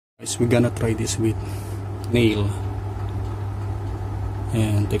Guys, we're gonna try this with nail,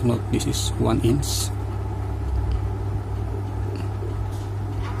 and take note, this is 1 inch.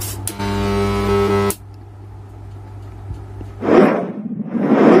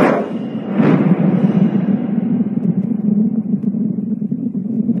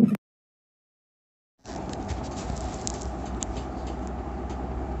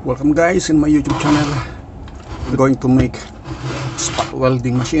 Welcome guys in my YouTube channel. We're going to make spot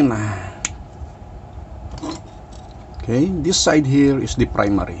welding machine. Okay, this side here is the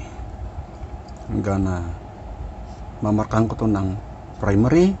primary. I'm gonna mamarkahan ko to ng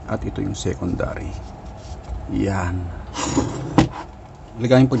primary at ito yung secondary. Yan.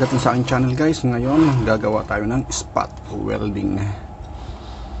 Ligayin pagdating sa aking channel guys. Ngayon gagawa tayo ng spot welding.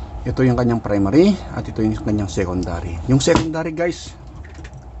 Ito yung kanyang primary at ito yung kanyang secondary. Yung secondary guys,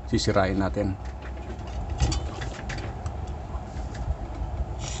 sisirain natin.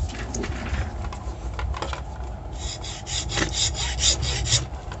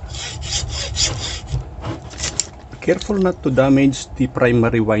 Careful not to damage the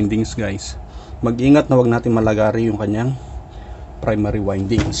primary windings guys. Mag-ingat na wag natin malagari yung kanyang primary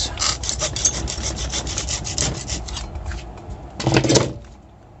windings.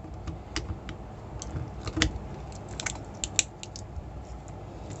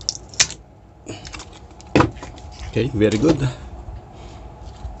 Okay, very good.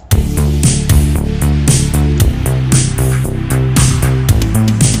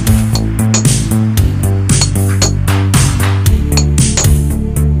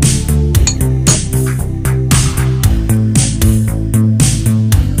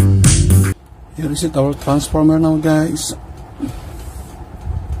 Here is it, our transformer now guys.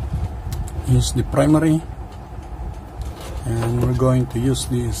 Here's the primary, and we're going to use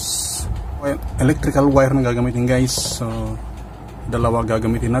this electrical wire na gagamitin guys. So dalawa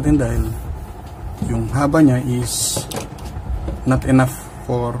gagamitin natin dahil yung haba niya is not enough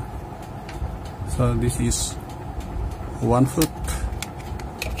for, so this is 1 foot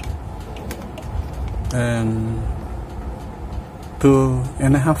and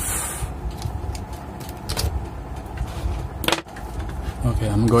 2.5. Okay,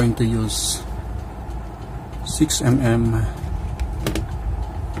 I'm going to use 6 mm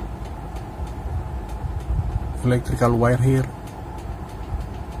electrical wire here.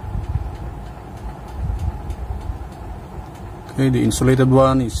 Okay, the insulated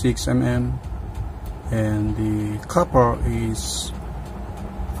one is 6 mm and the copper is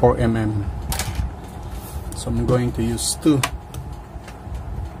 4 mm. So I'm going to use 2.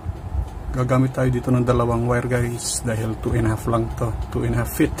 Gagamit tayo dito ng dalawang wire guys dahil 2.5 lang to, 2.5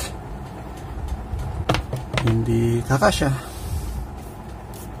 feet. Hindi kakasya.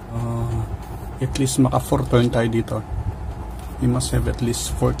 At least maka 4 turn tayo dito. We must have at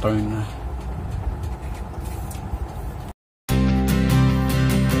least 4 turn.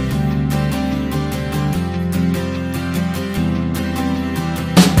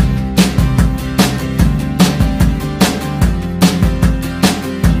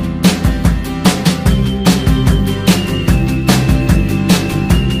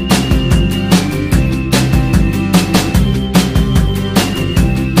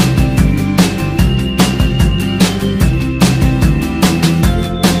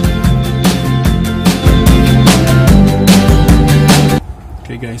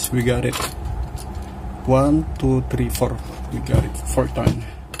 Guys, we got it. 1, 2, 3, 4. We got it. 4 ton.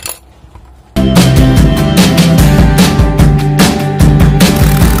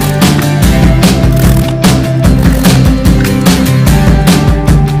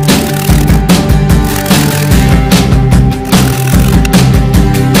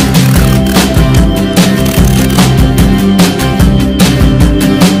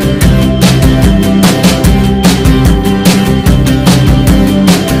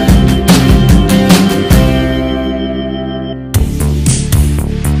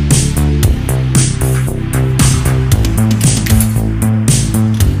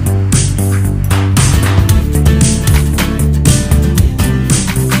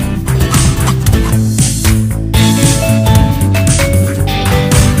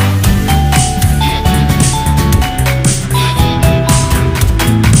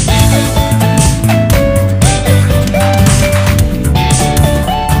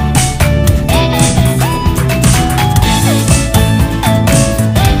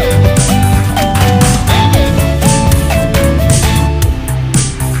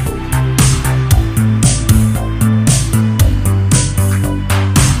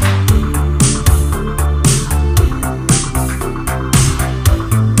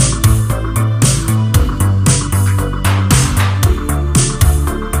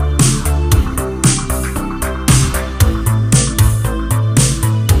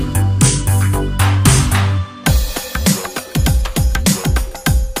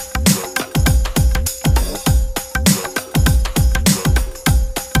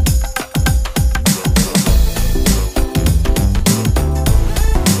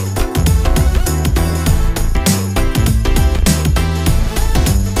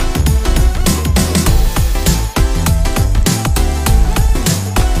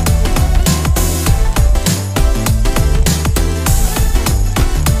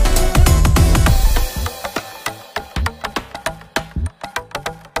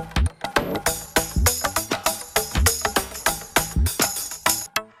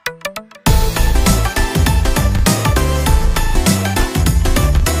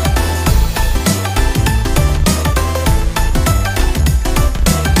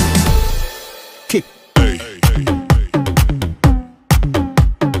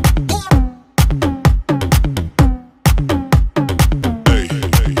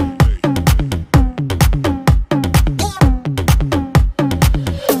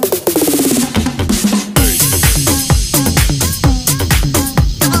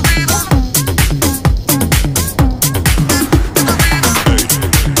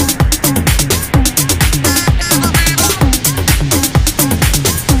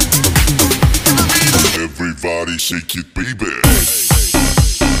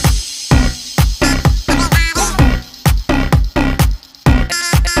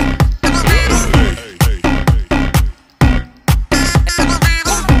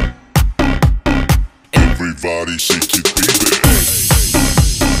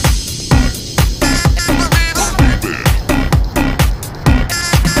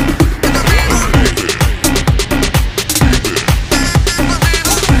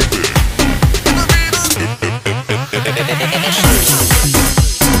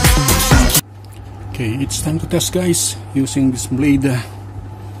 Okay, it's time to test, guys, using this blade,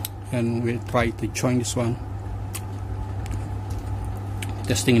 and we'll try to join this one.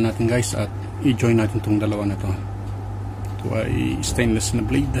 Testingin natin, guys, at i-join natin itong dalawa na to ay stainless na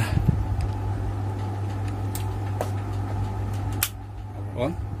blade. Power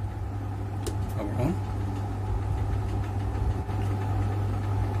on. Power on.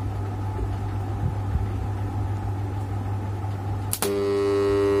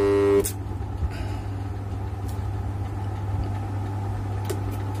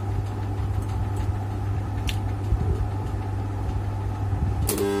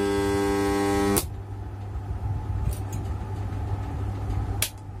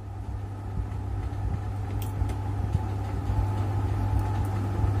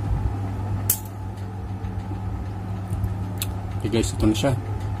 Okay, guys, ito na siya.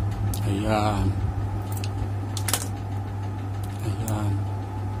 Ayan. Ayan.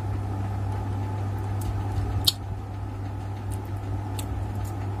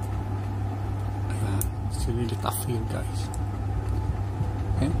 Ayan. It's really tough here, guys.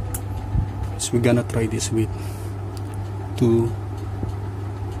 Okay. So we're gonna try this with 2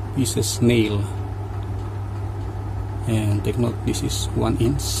 pieces nail. And take note, this is 1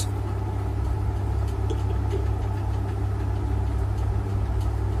 inch.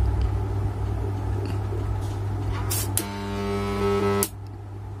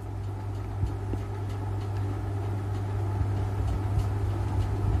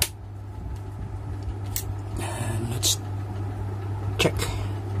 Check.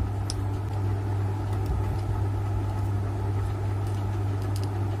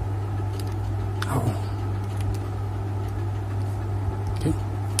 Oh. Okay.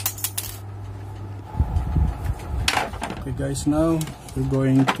 Okay, guys, now we're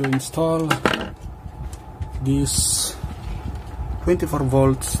going to install this 24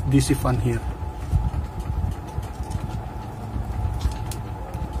 volts DC fan here.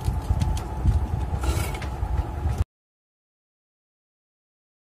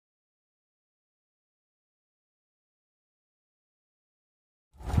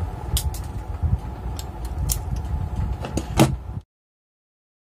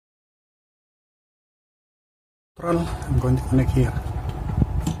 I'm going to connect here.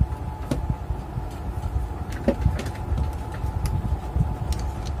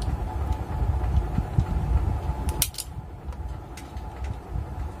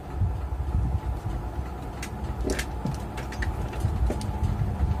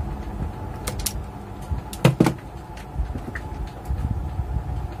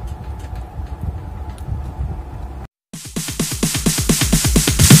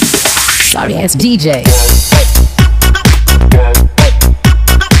 Sorry, it's DJ.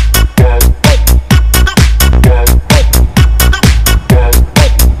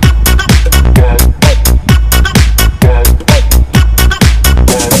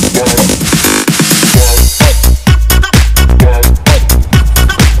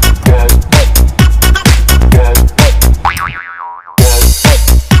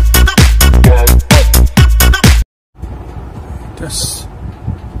 Yes.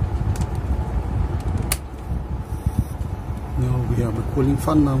 Now we have a cooling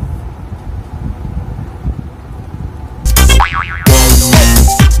fan now.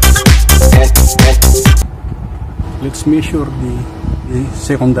 Let's measure the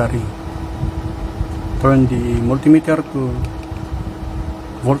secondary. Turn the multimeter to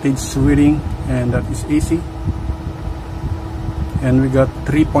voltage reading, and that is AC. And we got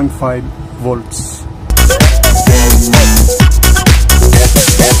 3.5 volts.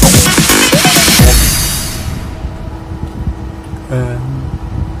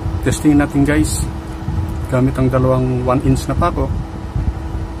 Testing natin, guys, gamit ang dalawang 1 inch na pako,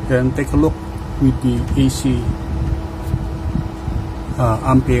 and take a look with the AC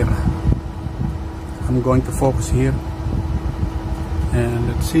ampere. I'm going to focus here, and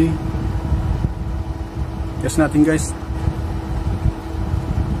let's see. Test natin, guys.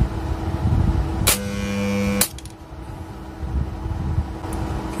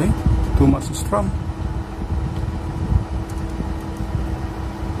 Okay, 2 mass strum.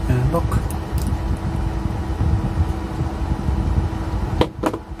 Look.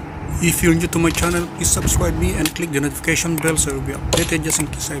 If you're new to my channel, please subscribe me and click the notification bell so you'll be updated just in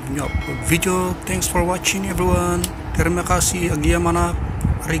case I have new upload video. Thanks for watching, everyone. Terima kasih, agiyamana,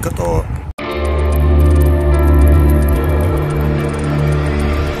 arigato.